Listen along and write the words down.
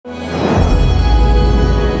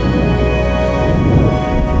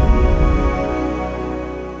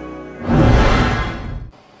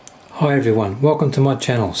Hi everyone, welcome to my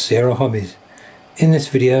channel, Sierra Hobbies. In this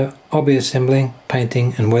video, I'll be assembling,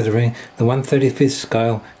 painting and weathering the 1/35th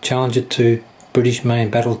scale Challenger 2 British main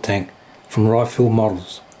battle tank from Ryefeild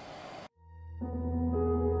models.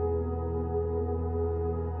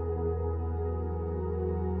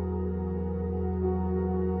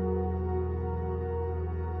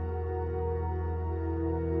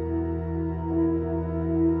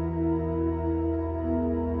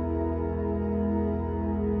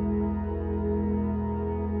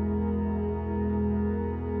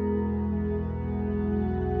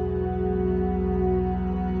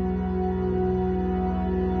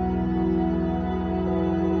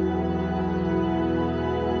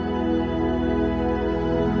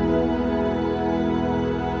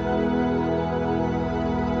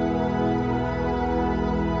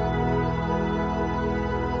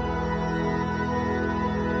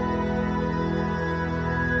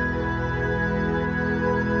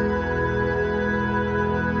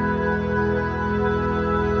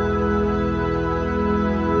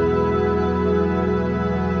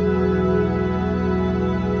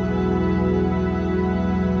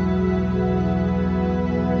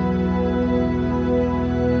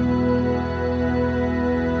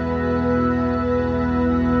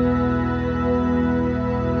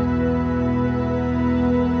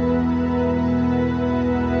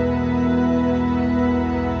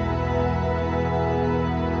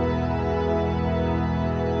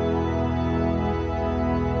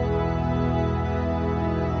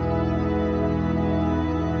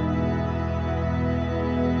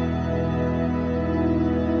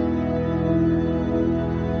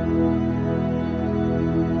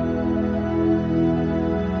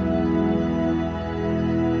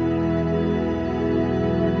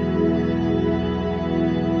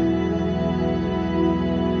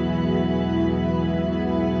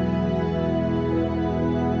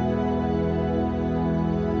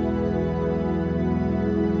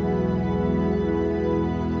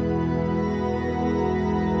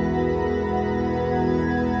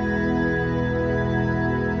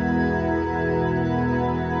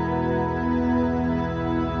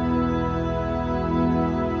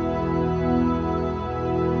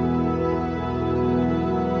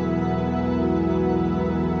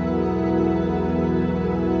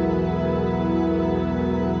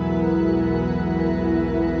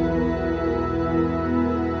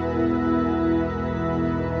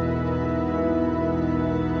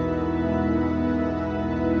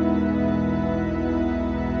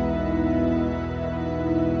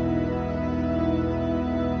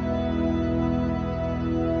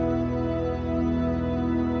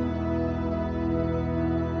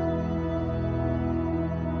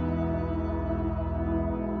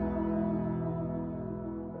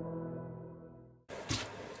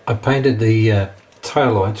 I painted the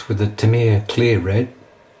taillights with the Tamiya clear red,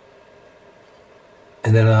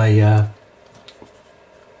 and then I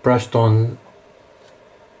brushed on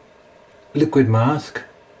liquid mask,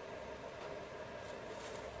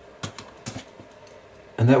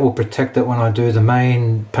 and that will protect it when I do the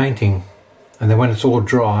main painting. And then when it's all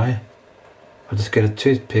dry, I just get a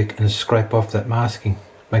toothpick and scrape off that masking.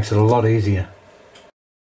 Makes it a lot easier.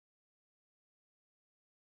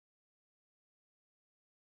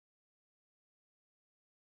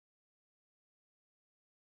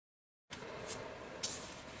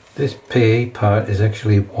 This PE part is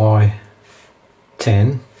actually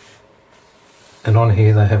Y10, and on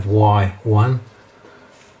here they have Y1,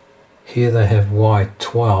 here they have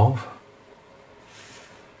Y12,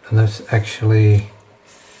 and that's actually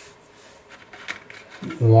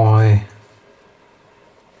Y7.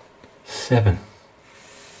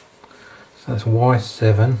 So that's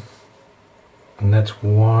Y7 and that's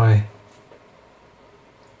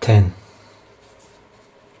Y10.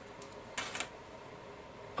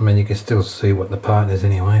 I mean, you can still see what the part is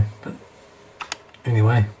anyway, but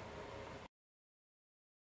anyway.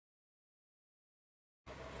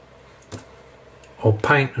 I'll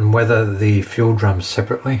paint and weather the fuel drums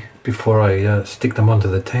separately before I stick them onto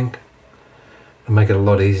the tank and make it a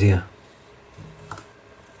lot easier.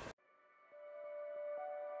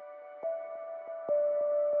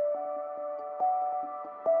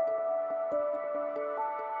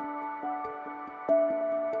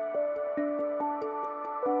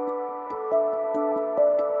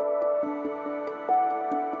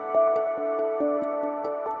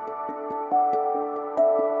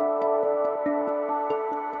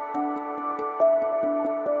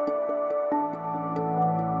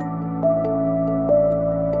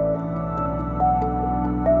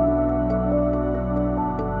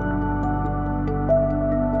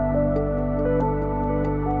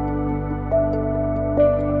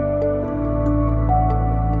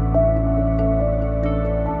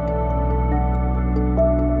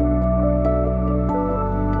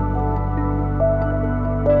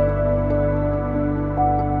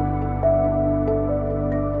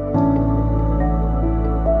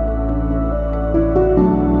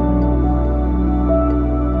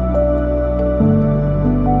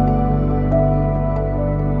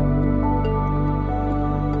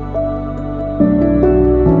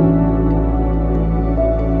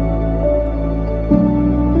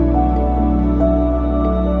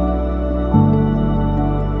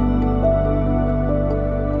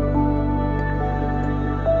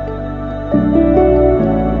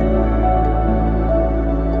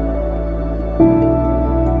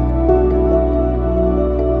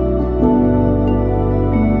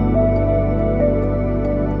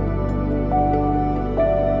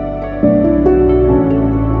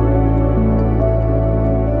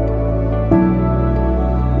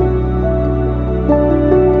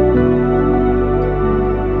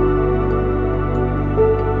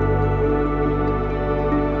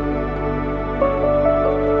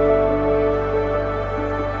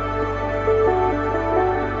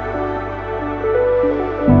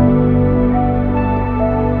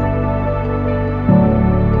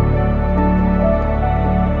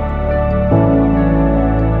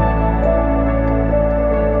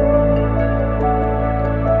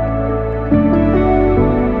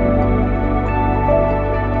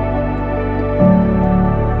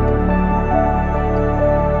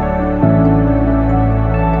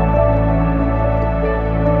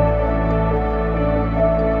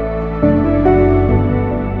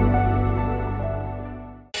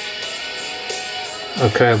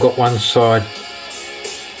 Okay, I've got one side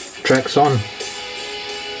tracks on.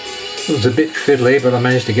 It was a bit fiddly, but I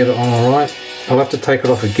managed to get it on alright. I'll have to take it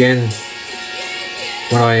off again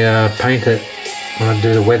when I paint it, when I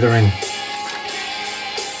do the weathering.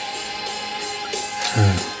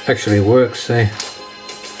 Actually works, see.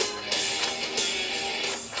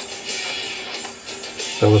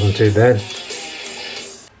 That wasn't too bad.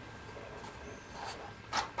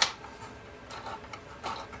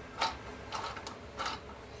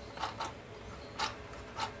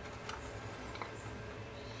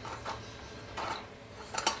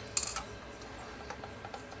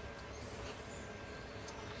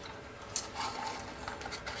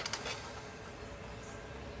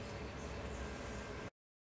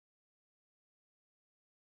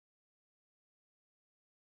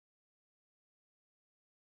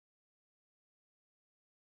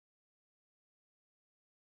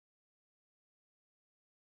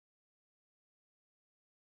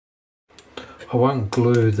 I won't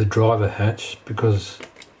glue the driver hatch because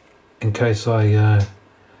in case I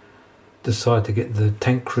decide to get the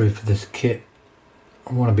tank crew for this kit,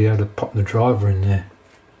 I want to be able to pop the driver in there.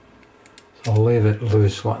 So I'll leave it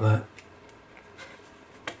loose like that.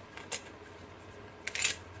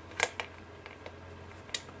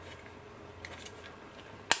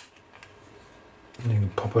 And you can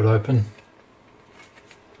pop it open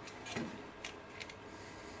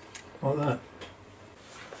like that.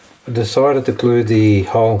 I decided to glue the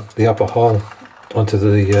hole, the upper hole, onto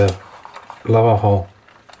the lower hole,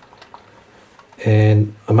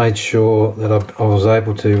 and I made sure that I was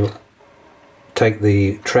able to take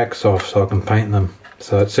the tracks off so I can paint them.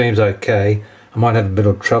 So it seems okay. I might have a bit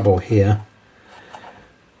of trouble here,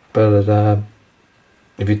 but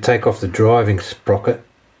if you take off the driving sprocket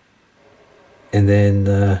and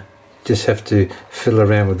then just have to fiddle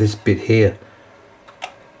around with this bit here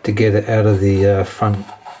to get it out of the front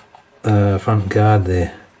guard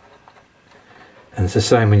there. And it's the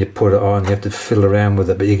same when you put it on, you have to fiddle around with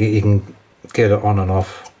it, but you can get it on and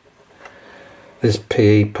off. This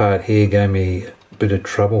PE part here gave me a bit of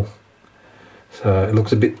trouble, so it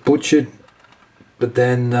looks a bit butchered, but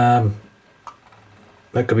then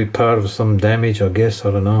that could be part of some damage, I guess, I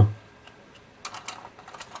don't know.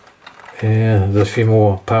 Yeah, there's a few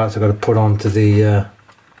more parts I've got to put onto the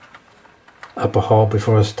upper hull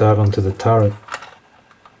before I start onto the turret.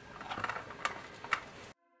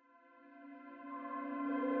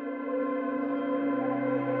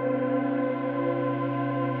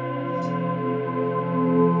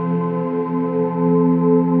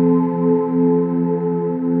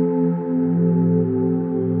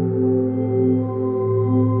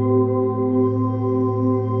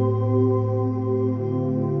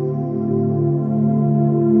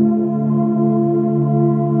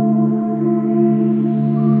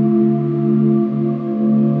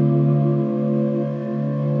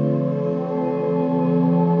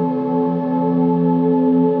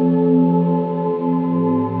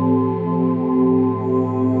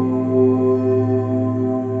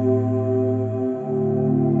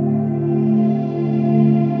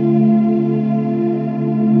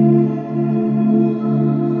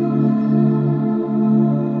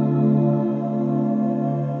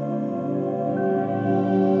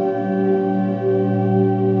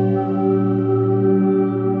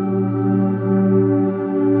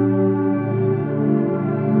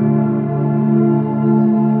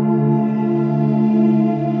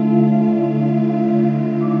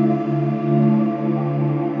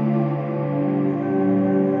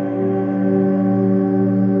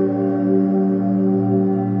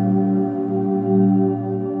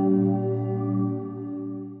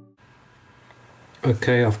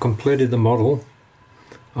 Okay, I've completed the model.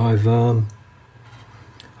 I've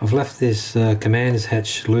left this commander's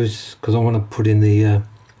hatch loose because I want to put in the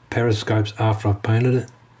periscopes after I've painted it.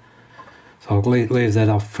 So I'll leave that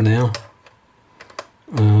off for now.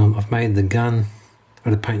 I've made the gun. I'm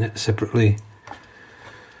going to paint that separately.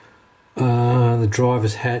 The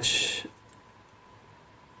driver's hatch,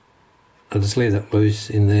 I'll just leave that loose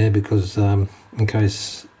in there because in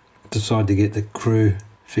case I decide to get the crew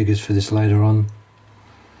figures for this later on.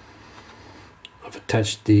 I've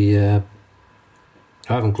attached the I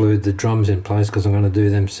haven't glued the drums in place because I'm going to do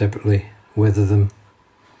them separately, weather them,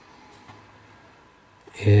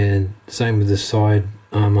 and same with the side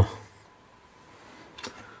armour.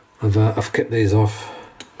 I've kept these off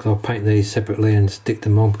because I'll paint these separately and stick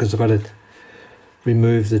them on because I've got to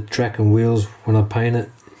remove the track and wheels when I paint it.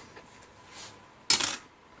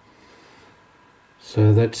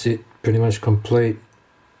 So that's it, pretty much complete.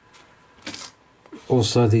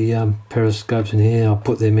 Also the periscopes in here, I'll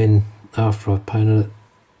put them in after I've painted it.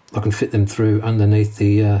 I can fit them through underneath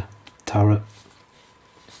the turret.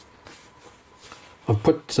 I've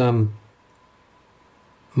put some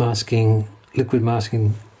masking, liquid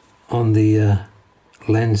masking on the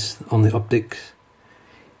lens, on the optics,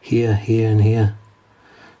 here, here and here.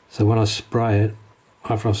 So when I spray it,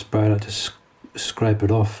 after I've sprayed it, I just scrape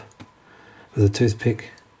it off with a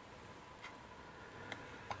toothpick.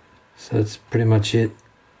 So that's pretty much it.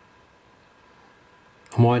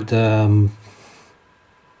 I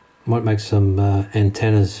might make some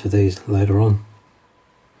antennas for these later on.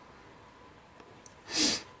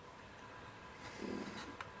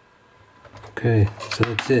 Okay, so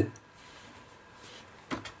that's it.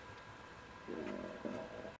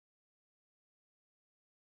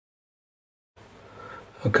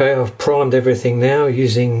 Okay, I've primed everything now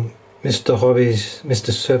using Mr. Hobby's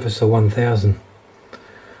Mr. Surfacer 1000.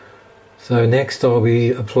 So next I'll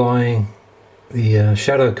be applying the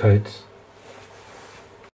shadow coats.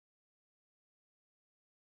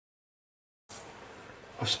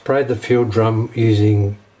 I've sprayed the fuel drum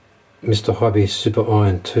using Mr. Hobby's Super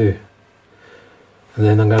Iron 2. And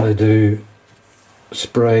then I'm going to do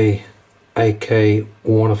spray AK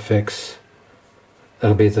Worn Effects.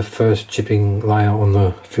 That'll be the first chipping layer on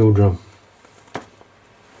the fuel drum.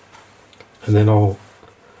 And then I'll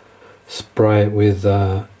spray it with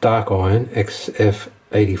dark iron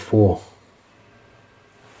XF84.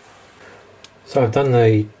 So I've done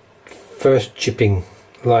the first chipping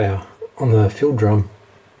layer on the fuel drum.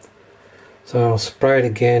 So I'll spray it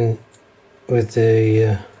again with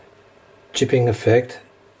the chipping effect,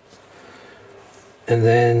 and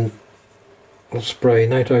then I'll spray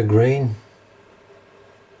NATO green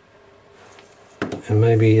and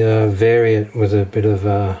maybe vary it with a bit of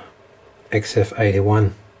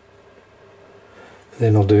XF81.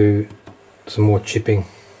 Then I'll do some more chipping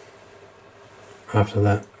after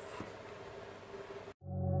that.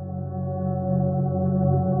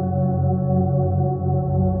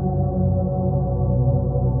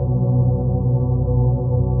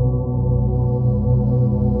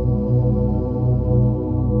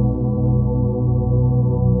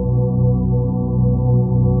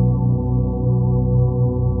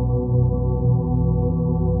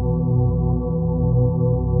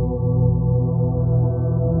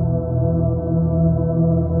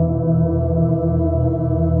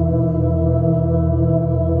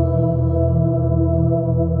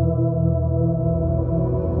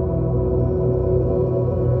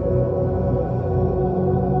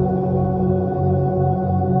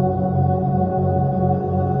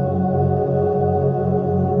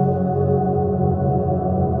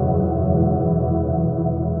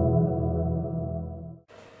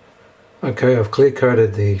 Okay, I've clear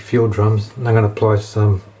coated the fuel drums and I'm going to apply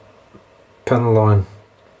some panel line,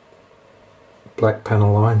 black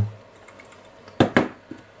panel line,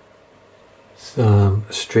 some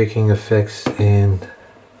streaking effects and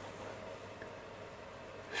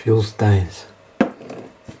fuel stains.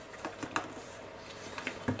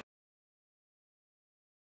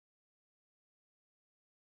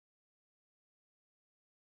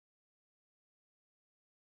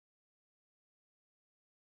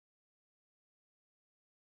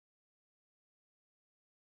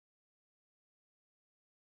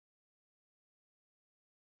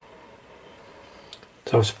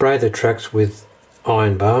 So I've sprayed the tracks with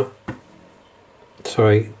dark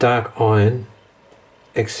iron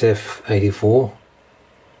XF84.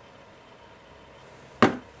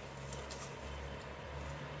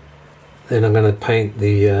 Then I'm going to paint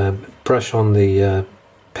the brush on the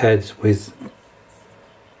pads with,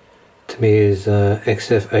 to me, is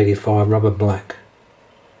XF85 rubber black.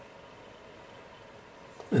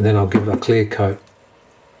 And then I'll give it a clear coat.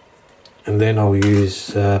 And then I'll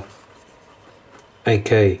use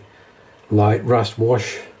AK light rust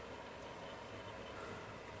wash.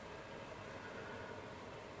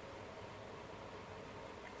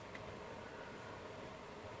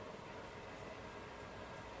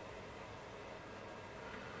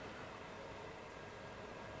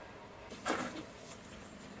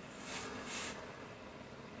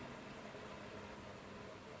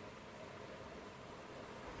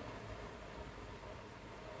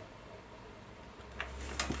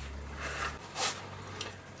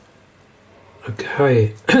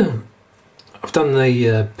 Okay, I've done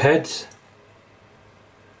the pads,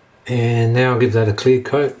 and now I'll give that a clear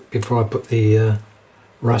coat before I put the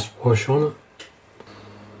rust wash on it.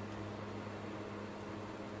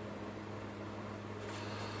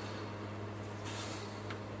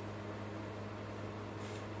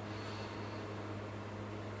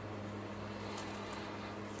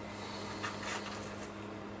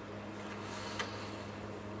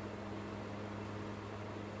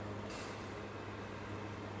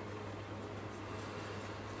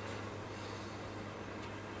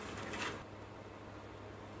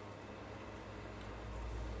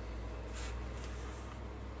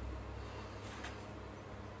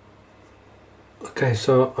 Okay,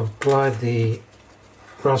 so I've applied the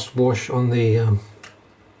rust wash on the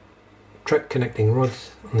track connecting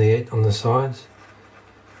rods on the sides,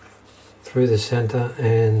 through the center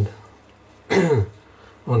and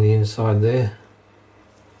on the inside there.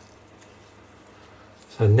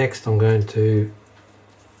 So next I'm going to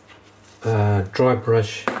dry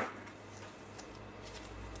brush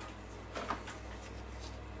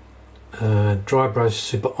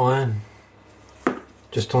super iron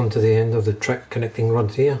just onto the end of the track connecting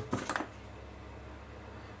rods here.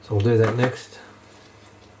 So I'll do that next.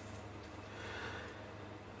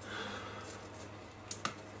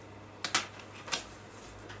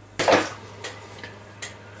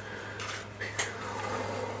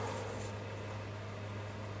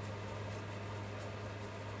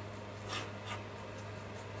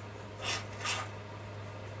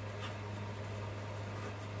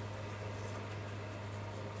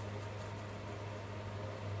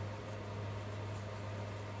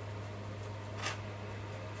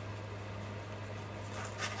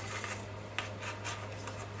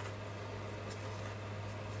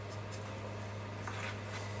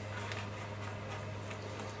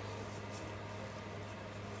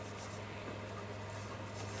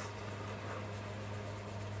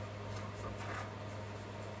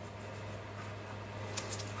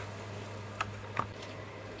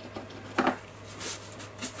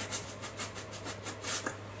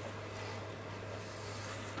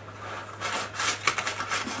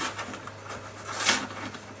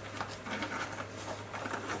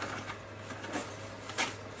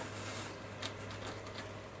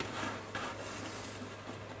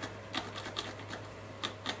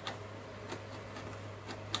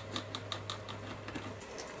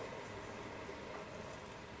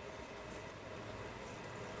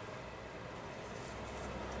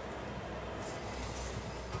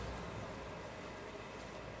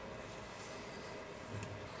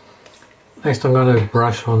 Next I'm going to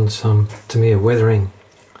brush on some Tamiya weathering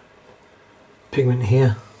pigment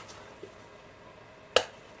here,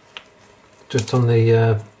 just on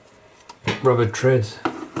the rubber treads.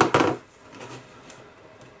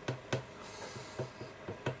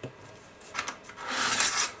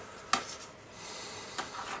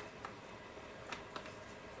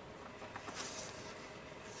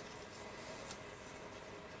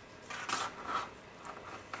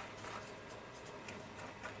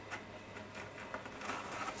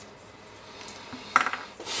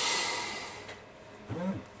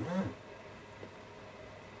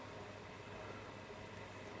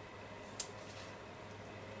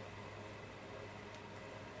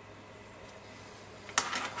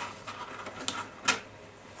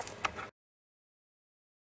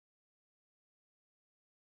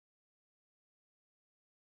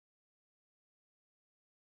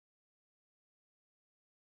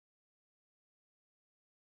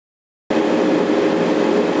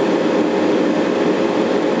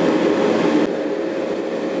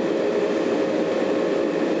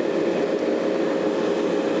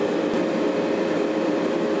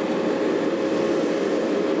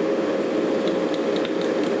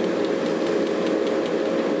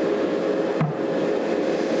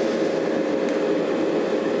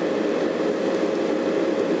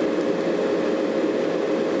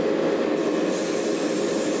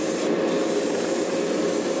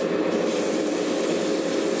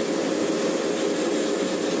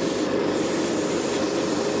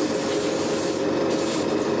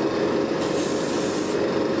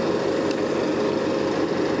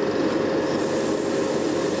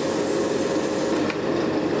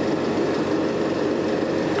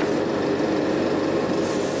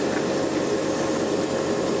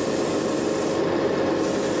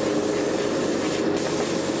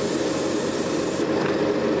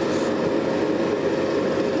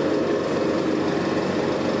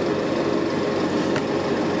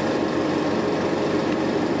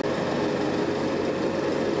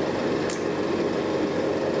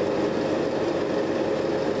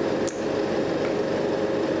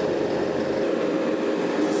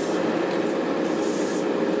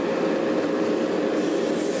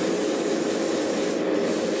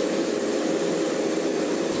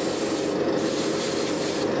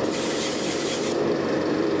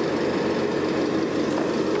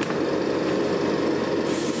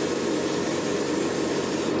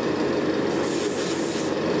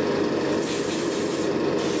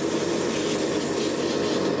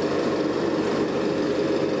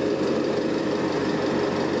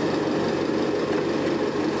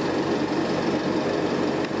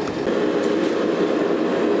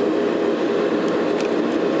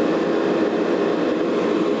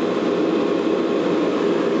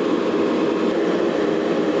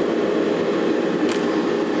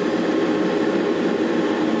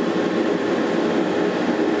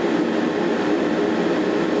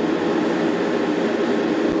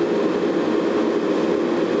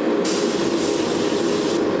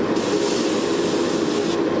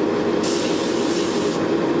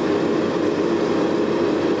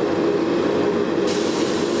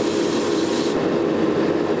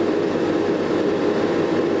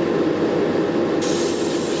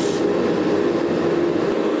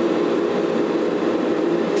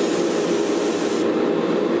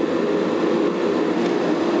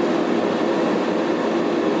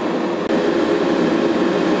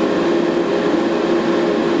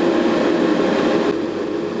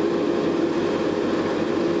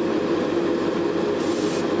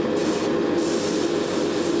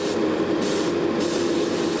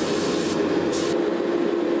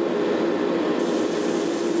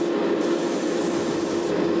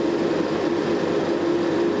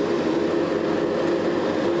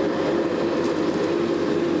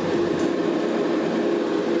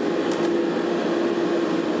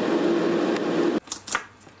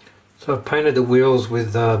 So I've painted the wheels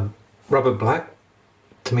with rubber black,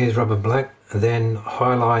 Tamiya's rubber black, and then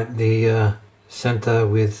highlight the centre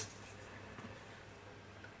with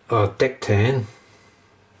deck tan,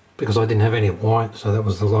 because I didn't have any white, so that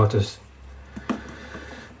was the lightest.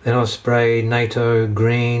 Then I sprayed NATO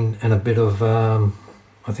green and a bit of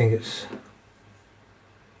I think it's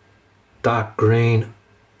dark green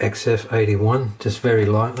XF81, just very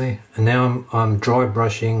lightly. And now I'm dry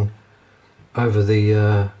brushing over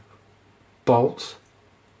the bolts,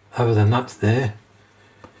 over the nuts there,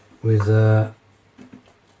 with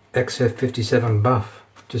XF57 buff,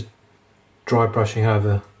 just dry brushing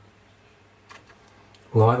over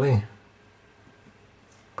lightly.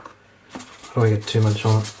 I don't get too much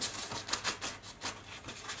on it.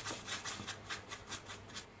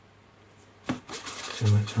 Too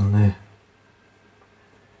much on there.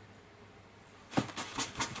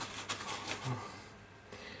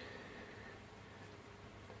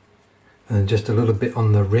 And just a little bit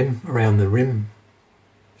on the rim, around the rim.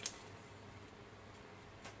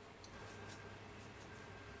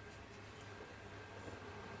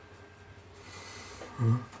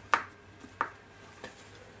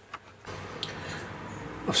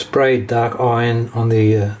 I've sprayed dark iron on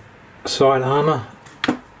the side armour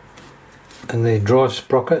and the drive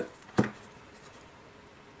sprocket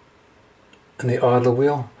and the idler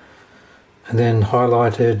wheel, and then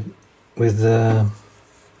highlighted with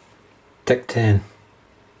deck tan.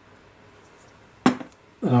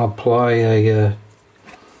 And I'll apply a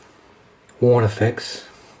worn effects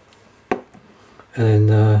and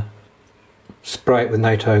then spray it with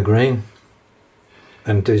NATO green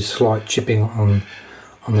and do slight chipping on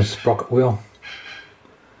the sprocket wheel.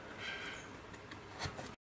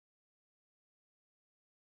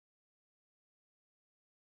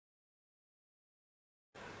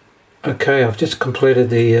 Okay, I've just completed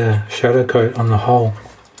the shadow coat on the hull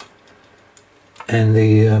and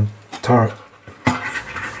the turret.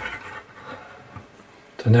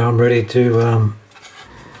 So now I'm ready to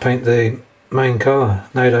paint the main colour,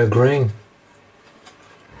 NATO green.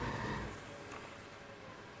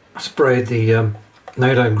 I sprayed the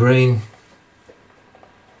NATO green.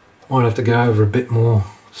 Might have to go over a bit more.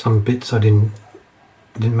 Some bits I didn't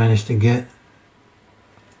manage to get.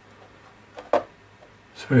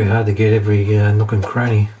 It's very hard to get every nook and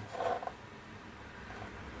cranny.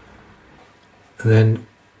 And then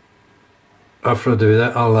after I do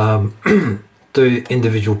that, I'll do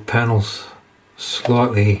individual panels,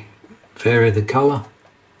 slightly vary the colour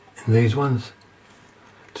in these ones,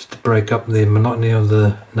 just to break up the monotony of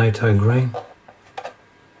the NATO green.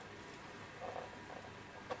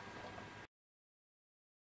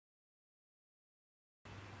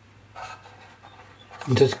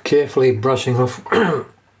 I'm just carefully brushing off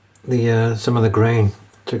the some of the green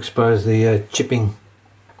to expose the chipping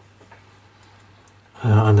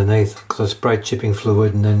underneath, because I sprayed chipping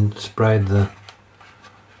fluid and then sprayed the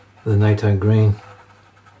NATO green.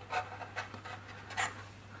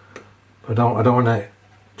 I don't want to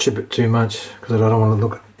chip it too much because I don't want to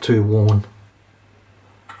look too worn.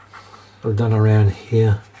 I've done around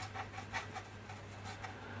here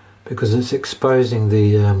because it's exposing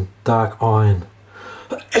the dark iron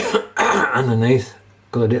underneath,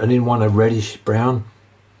 because I didn't want a reddish brown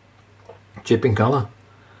chipping colour.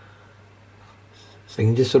 So you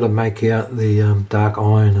can just sort of make out the dark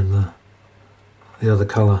iron and the other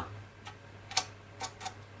colour.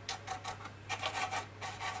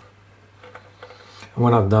 And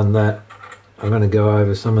when I've done that, I'm going to go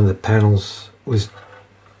over some of the panels with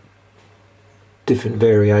different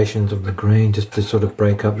variations of the green, just to sort of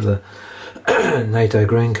break up the NATO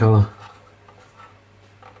green colour.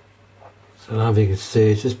 So now you can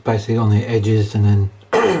see it's just basically on the edges and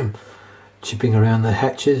then chipping around the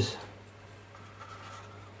hatches.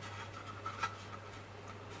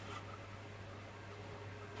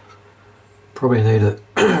 Probably need to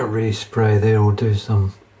respray there or do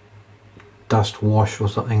some dust wash or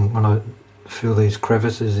something when I fill these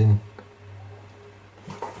crevices in.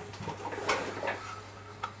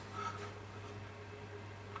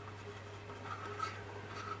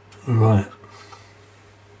 Right.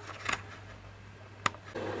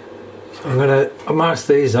 So I'll mask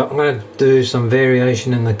these up. I'm going to do some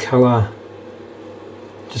variation in the colour,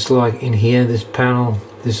 just like in here, this panel,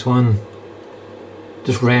 this one,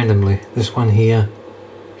 just randomly, this one here,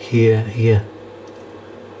 here, here.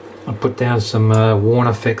 I'll put down some worn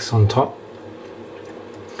effects on top.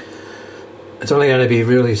 It's only going to be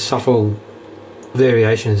really subtle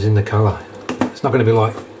variations in the colour. It's not going to be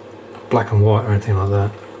like black and white or anything like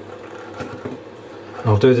that. And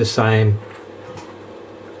I'll do the same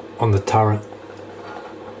on the turret.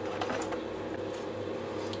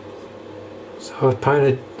 I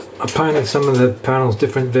painted some of the panels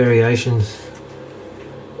different variations.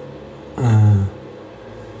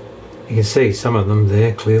 You can see some of them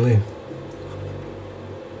there clearly.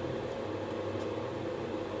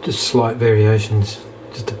 Just slight variations,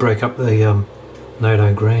 just to break up the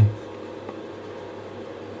NATO green.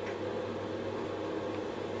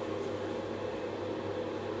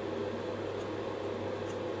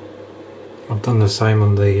 I've done the same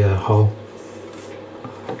on the hull.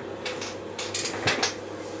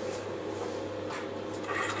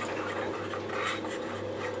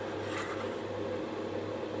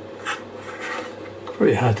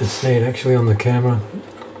 Pretty hard to see it actually on the camera.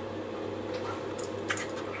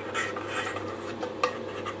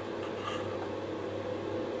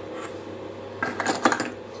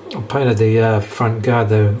 I painted the front guard,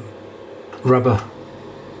 the rubber,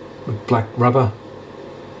 the black rubber,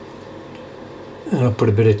 and I put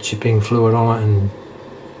a bit of chipping fluid on it and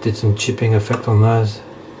did some chipping effect on those.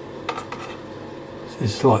 So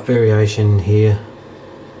there's a slight variation here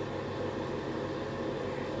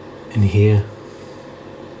and here.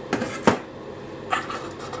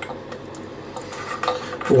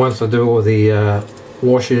 But once I do all the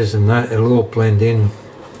washes and that, it'll all blend in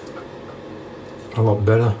a lot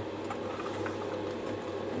better.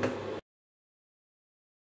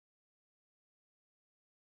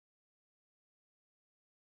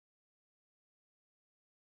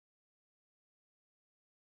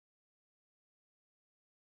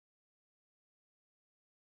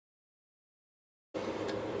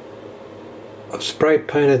 I've spray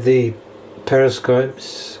painted the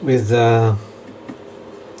periscopes with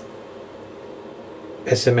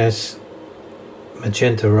SMS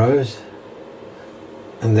Magenta Rose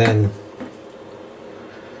and then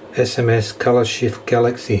SMS Color Shift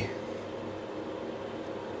Galaxy.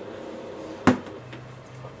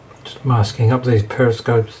 Just masking up these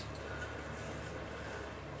periscopes,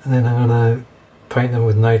 and then I'm going to paint them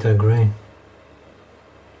with NATO green.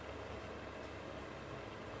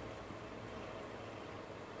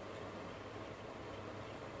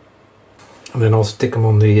 And then I'll stick them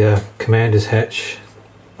on the commander's hatch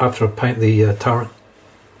after I paint the turret.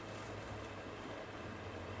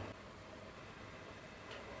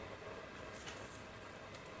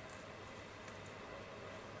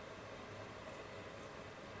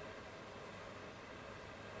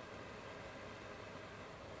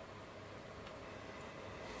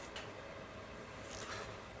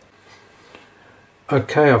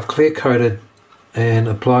 Okay, I've clear coated and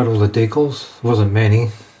applied all the decals. Wasn't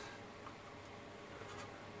many.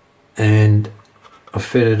 And I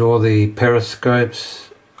fitted all the periscopes.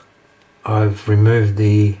 I've removed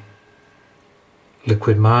the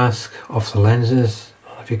liquid mask off the lenses. I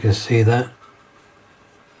don't know if you can see that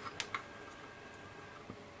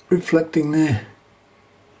reflecting there.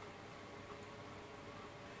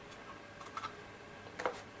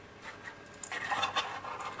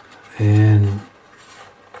 And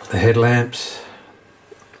the headlamps.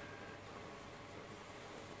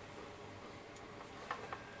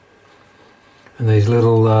 And these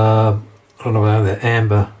little, I don't know whether they're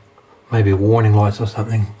amber, maybe warning lights or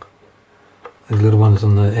something. These little ones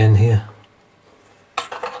on the end here.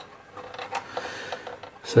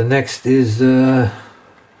 So next is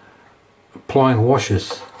applying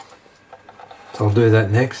washers. So I'll do that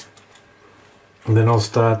next. And then I'll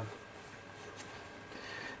start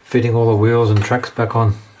fitting all the wheels and tracks back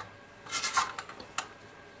on.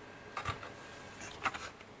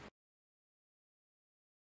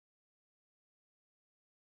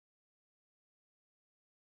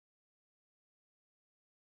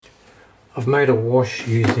 I've made a wash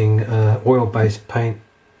using oil-based paint,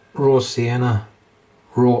 raw sienna,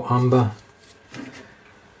 raw umber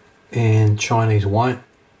and Chinese white.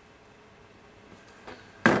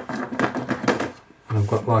 And I've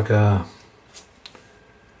got like a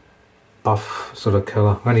buff sort of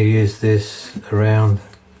colour. I'm going to use this around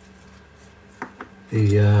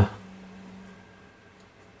the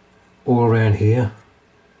all around here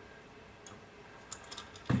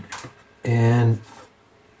and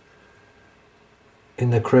in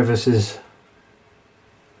the crevices,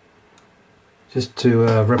 just to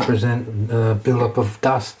represent the build-up of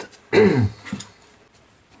dust.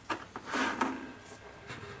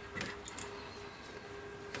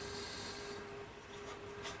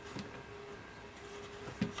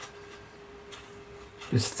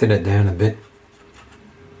 Just thin it down a bit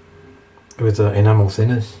with enamel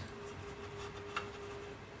thinners.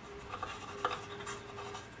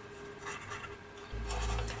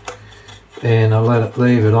 And I'll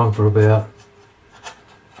leave it on for about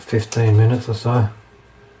 15 minutes or so,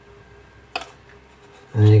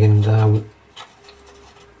 and you can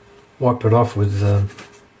wipe it off with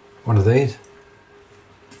one of these,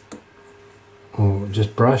 or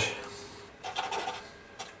just brush.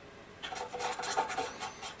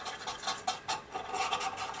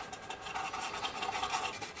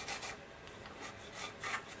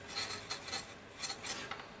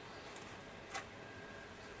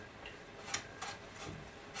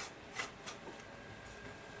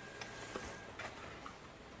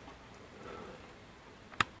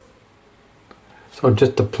 So I'll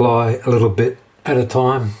just apply a little bit at a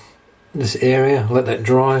time, this area, let that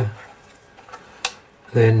dry,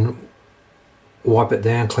 then wipe it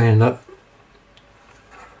down, clean it up.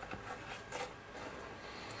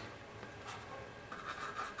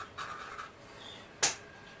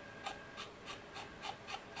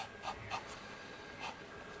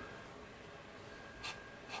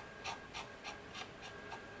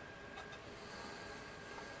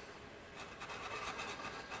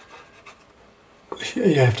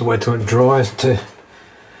 You have to wait till it dries to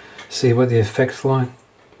see what the effect's like.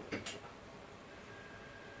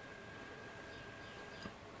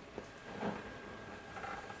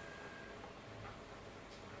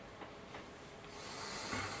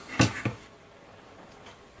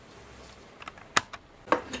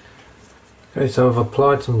 Okay, so I've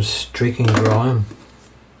applied some streaking grime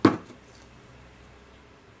at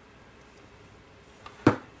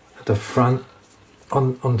the front,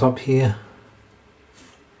 on top here,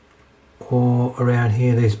 or around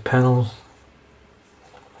here, these panels,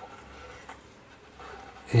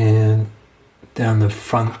 and down the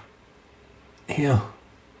front here.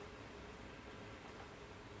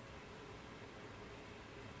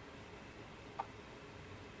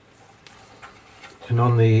 And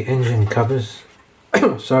on the engine covers,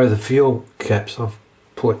 sorry, the fuel caps, I've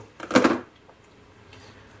put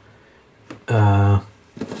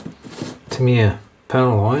Tamiya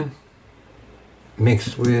panel line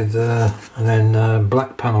mixed with and then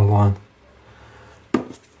black panel line,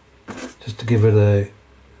 just to give it a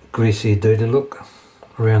greasy dirty look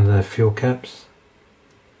around the fuel caps.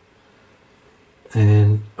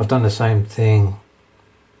 And I've done the same thing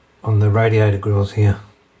on the radiator grills here,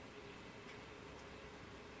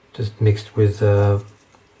 just mixed with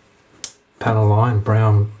panel line,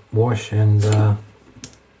 brown wash, and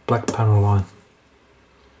black panel line,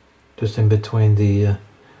 just in between the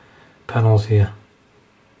panels here.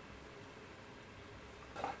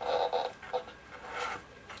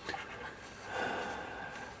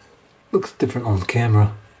 Looks different on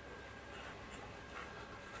camera.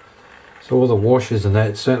 So all the washes and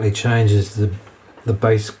that certainly changes the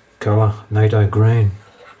base colour, NATO green.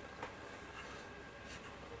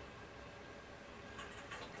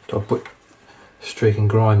 So I'll put streaking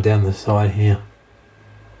grime down the side here,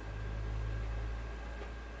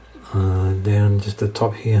 down just the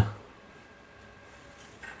top here.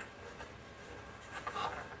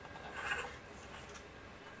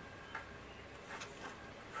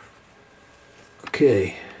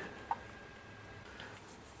 Okay,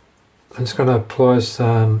 I'm just going to apply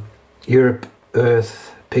some Europe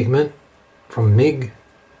Earth pigment from MIG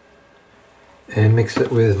and mix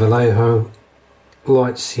it with Vallejo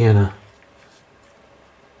light sienna,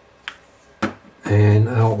 and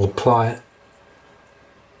I'll apply it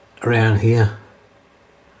around here,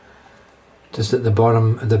 just at the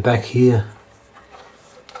bottom, at the back here,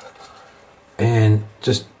 and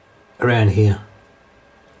just around here.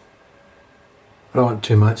 I don't want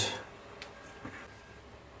too much.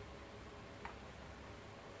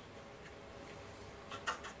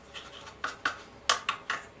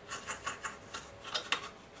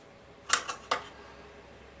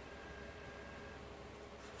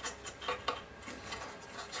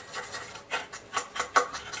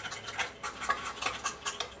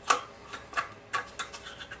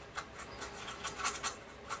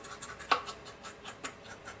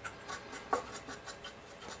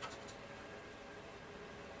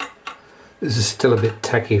 This is still a bit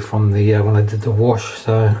tacky from the when I did the wash,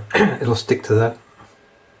 so it'll stick to that.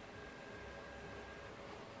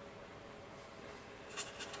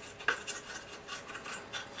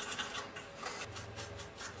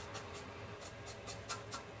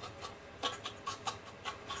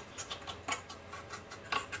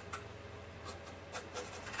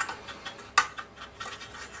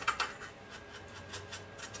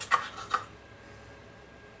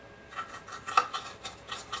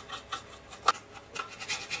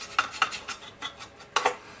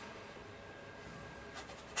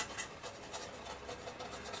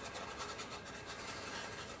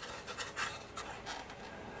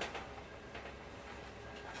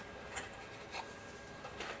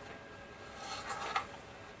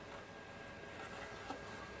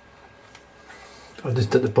 So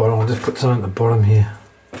just at the bottom, I'll just put some at the bottom here.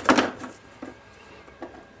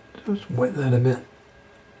 Just wet that a bit.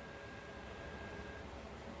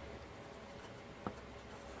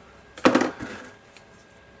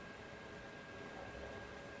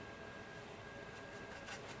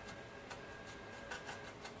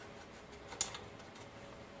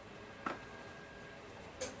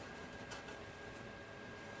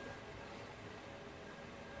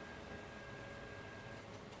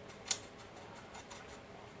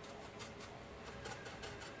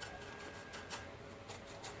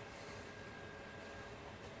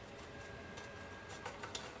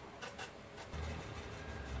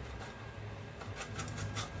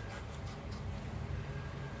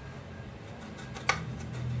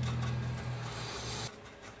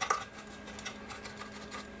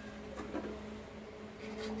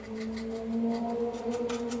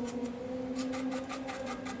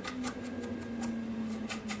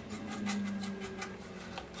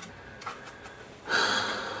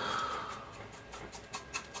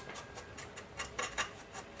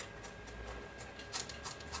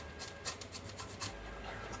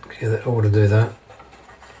 Okay, that ought to do that.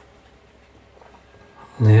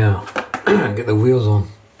 Now, get the wheels on.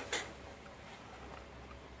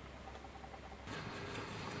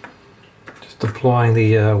 Just applying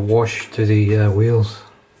the wash to the wheels.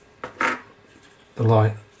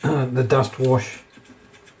 The dust wash.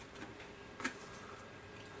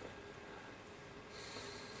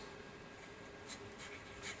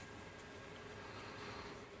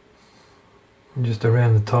 And just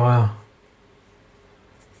around the tyre.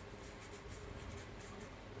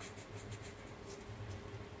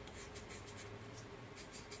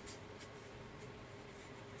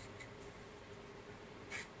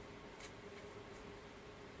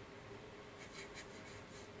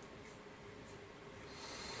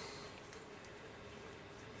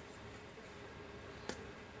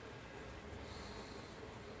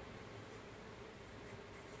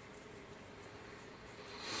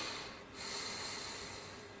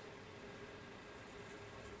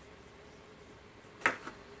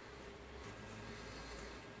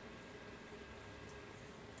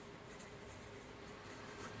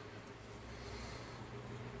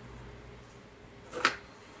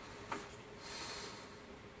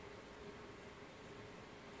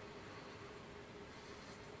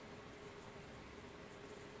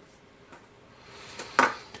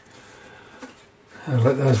 I'll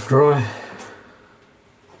let those dry,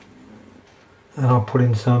 and I'll put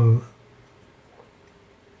in some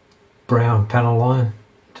brown panel line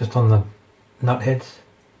just on the nut heads.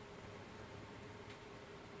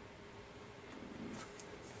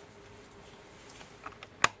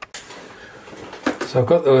 So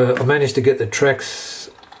I managed to get the Trax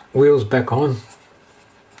wheels back on.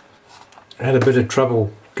 I had a bit of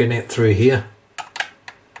trouble getting it through here,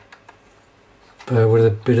 but with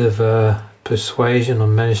a bit of persuasion I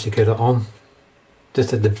managed to get it on.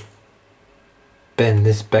 Just had to bend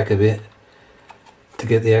this back a bit to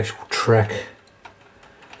get the actual track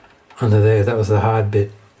under there. That was the hard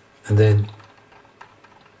bit, and then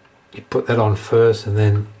you put that on first, and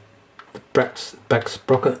then the back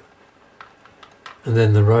sprocket, and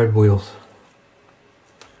then the road wheels.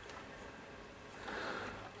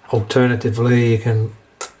 Alternatively, you can,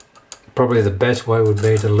 probably the best way would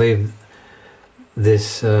be to leave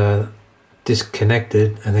this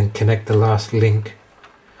disconnected and then connect the last link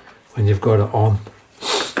when you've got it on.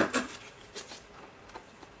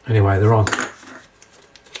 Anyway, they're on,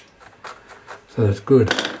 so that's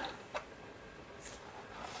good.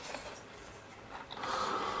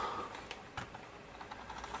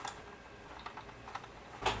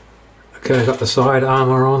 Okay, I've got the side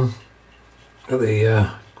armour on, got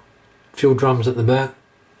the fuel drums at the back.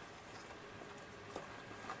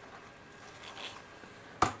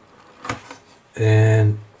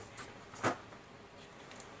 And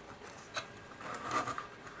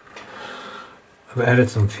I've added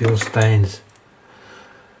some fuel stains.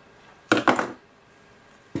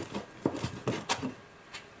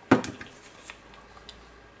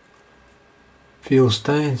 Fuel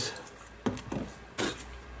stains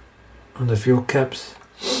on the fuel caps.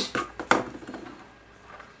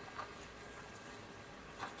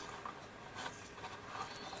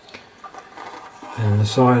 And the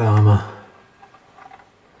side armour.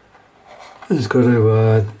 Just got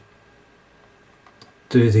to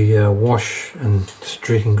do the wash and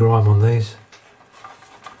streak and grime on these.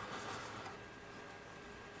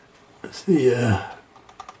 That's the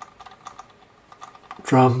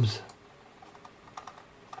drums.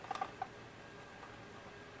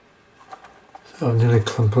 So I've nearly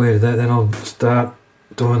completed that. Then I'll start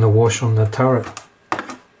doing the wash on the turret.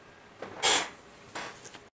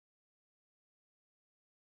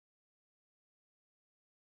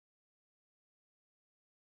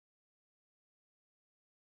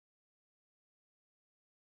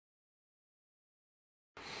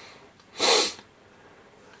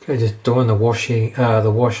 Okay, just doing the wash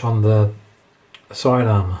on the side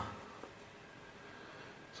armour.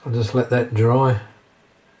 So I'll just let that dry,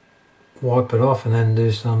 wipe it off, and then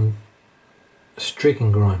do some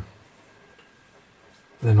streaking grime.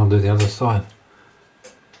 Then I'll do the other side.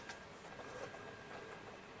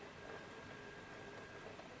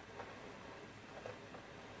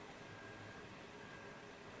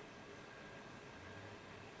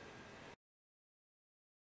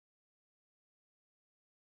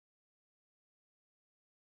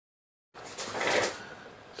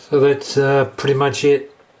 So that's pretty much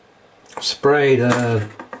it. Sprayed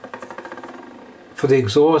for the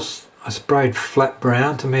exhaust, I sprayed flat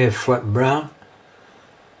brown, to me a flat brown,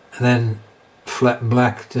 and then flat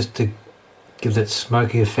black just to give that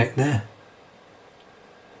smoky effect there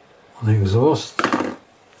on the exhaust.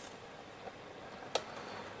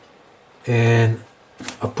 And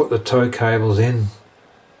I put the tow cables in.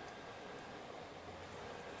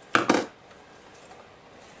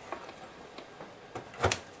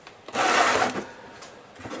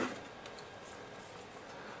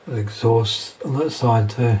 The exhaust on that side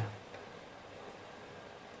too.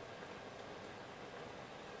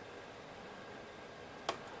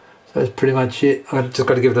 So that's pretty much it. I've just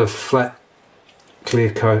got to give it a flat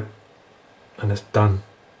clear coat and it's done.